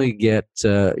not only get,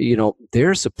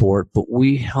 their support, but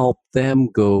we help them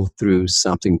go through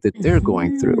something that they're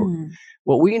going through.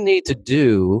 What we need to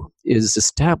do is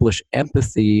establish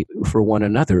empathy for one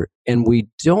another. And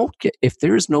if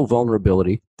there is no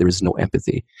vulnerability, there is no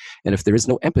empathy. And if there is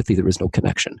no empathy, there is no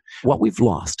connection. What we've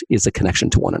lost is a connection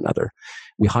to one another.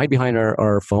 We hide behind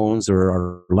our phones or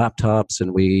our laptops,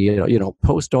 and we,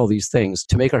 post all these things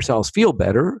to make ourselves feel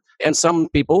better. And some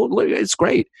people, it's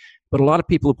great. But a lot of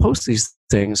people who post these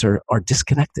things are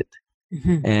disconnected.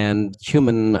 And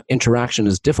human interaction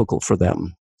is difficult for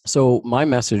them. So my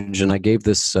message, and I gave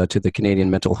this to the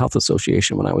Canadian Mental Health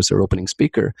Association when I was their opening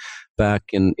speaker back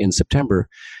in September,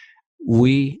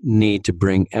 we need to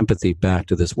bring empathy back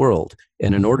to this world.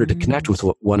 And in order to connect with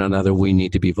one another, we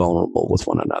need to be vulnerable with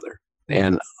one another.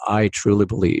 And I truly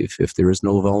believe if there is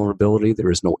no vulnerability, there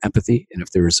is no empathy. And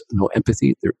if there is no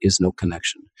empathy, there is no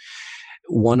connection.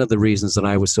 One of the reasons that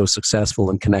I was so successful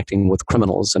in connecting with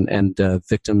criminals and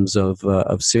victims of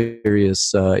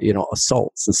serious,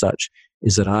 assaults and such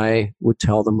is that I would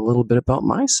tell them a little bit about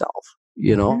myself,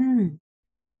 They're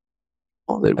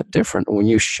different. When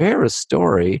you share a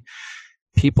story,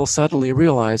 people suddenly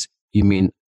realize, you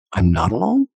mean I'm not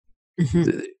alone?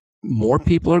 More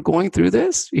people are going through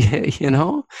this,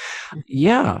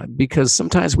 Yeah, because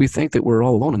sometimes we think that we're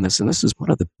all alone in this. And this is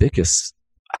one of the biggest,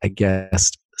 I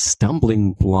guess,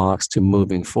 stumbling blocks to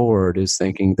moving forward is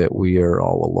thinking that we are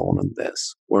all alone in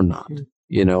this. We're not.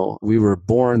 We were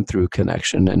born through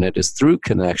connection, and it is through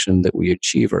connection that we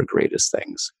achieve our greatest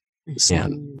things.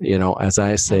 And, as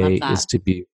I say, it's to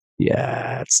be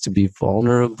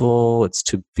vulnerable. It's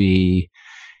to be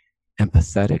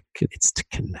empathetic. It's to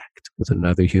connect with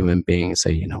another human being and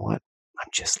say, you know what? I'm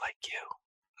just like you.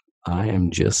 I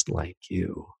am just like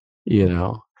you.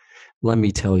 Let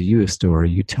me tell you a story.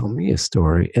 You tell me a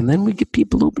story. And then we get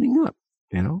people opening up,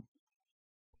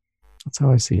 That's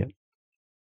how I see it.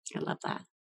 I love that.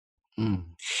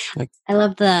 I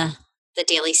love the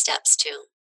daily steps too.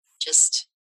 Just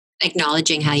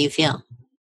acknowledging how you feel,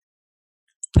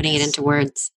 putting it into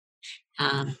words.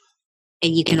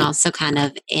 And you can also kind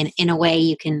of, in a way,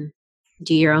 you can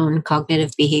do your own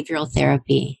cognitive behavioral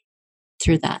therapy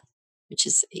through that, which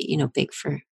is, big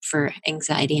for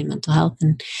anxiety and mental health,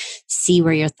 and see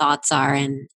where your thoughts are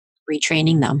and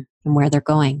retraining them and where they're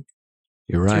going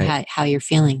You're through right. how you're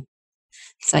feeling.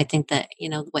 So I think that,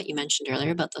 what you mentioned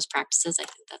earlier about those practices, I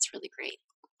think that's really great.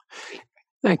 Great.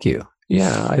 Thank you.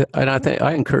 Yeah, I think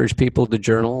I encourage people to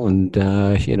journal and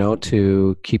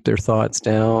to keep their thoughts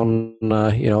down.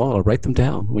 Or write them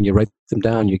down. When you write them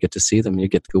down, you get to see them. You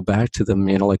get to go back to them.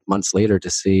 Like months later to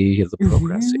see the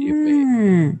progress that you've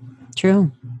made.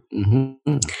 True.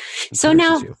 Mm-hmm. So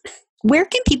now, where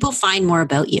can people find more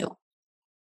about you?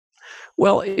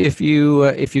 Well, if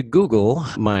you Google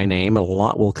my name, a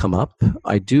lot will come up.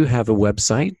 I do have a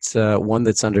website, one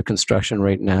that's under construction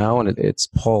right now, and it's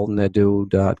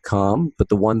paulnadeau.com. But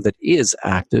the one that is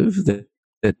active,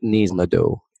 that needs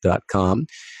nadeau.com.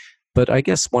 But I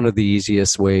guess one of the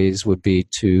easiest ways would be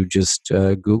to just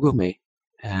Google me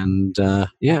and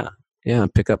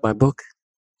pick up my book.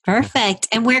 Perfect.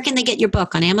 And where can they get your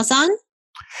book? On Amazon?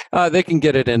 They can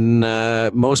get it in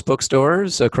most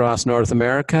bookstores across North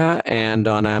America and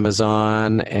on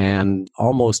Amazon and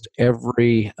almost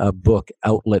every book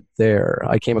outlet there.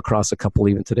 I came across a couple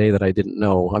even today that I didn't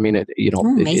know. I mean,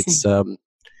 it's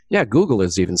Google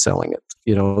is even selling it.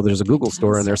 There's a Google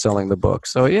store and they're selling the book.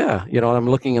 So I'm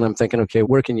looking and I'm thinking, okay,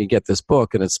 where can you get this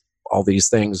book? And it's all these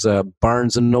things,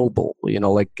 Barnes and Noble,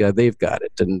 they've got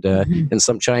it, and in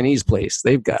some Chinese place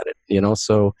they've got it,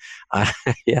 So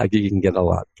you can get a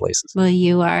lot of places. Well,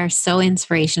 you are so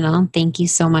inspirational. Thank you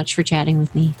so much for chatting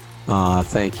with me.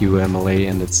 Thank you, Emily,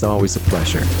 and it's always a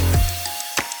pleasure.